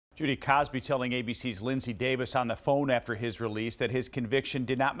Judy, Cosby telling ABC's Lindsay Davis on the phone after his release that his conviction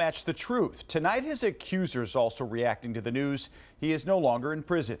did not match the truth. Tonight, his accusers also reacting to the news. He is no longer in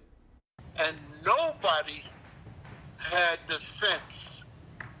prison. And nobody had the sense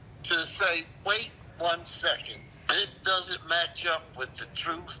to say, wait 1 second, this doesn't match up with the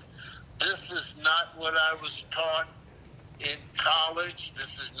truth. This is not what I was taught in college.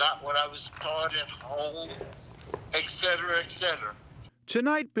 This is not what I was taught at home, etc., etc.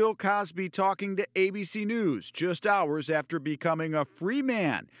 Tonight, Bill Cosby talking to ABC News just hours after becoming a free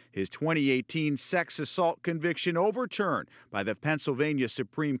man. His 2018 sex assault conviction overturned by the Pennsylvania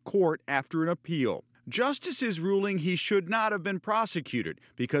Supreme Court after an appeal. Justice's ruling he should not have been prosecuted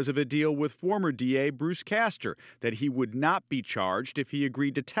because of a deal with former DA Bruce Castor that he would not be charged if he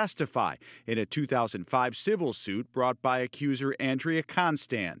agreed to testify in a 2005 civil suit brought by accuser Andrea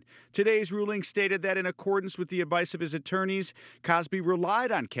Constand. Today's ruling stated that in accordance with the advice of his attorneys, Cosby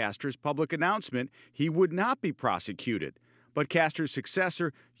relied on Castor's public announcement he would not be prosecuted. But Castor's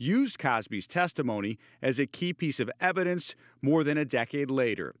successor used Cosby's testimony as a key piece of evidence more than a decade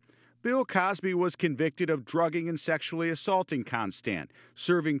later. Bill Cosby was convicted of drugging and sexually assaulting Constand,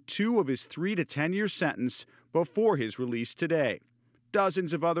 serving 2 of his 3 to 10-year sentence before his release today.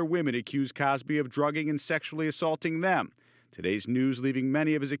 Dozens of other women accused Cosby of drugging and sexually assaulting them. Today's news leaving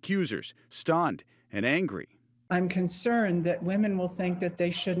many of his accusers stunned and angry. I'm concerned that women will think that they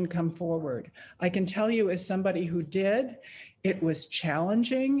shouldn't come forward. I can tell you, as somebody who did, it was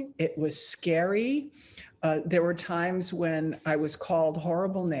challenging, it was scary. There were times when I was called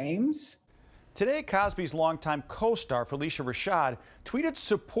horrible names. Today, Cosby's longtime co-star Felicia Rashad tweeted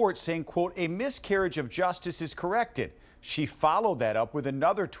support saying, quote, "A miscarriage of justice is corrected." She followed that up with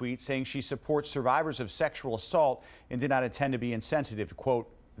another tweet saying she supports survivors of sexual assault and did not intend to be insensitive to,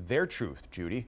 quote, their truth. Judy.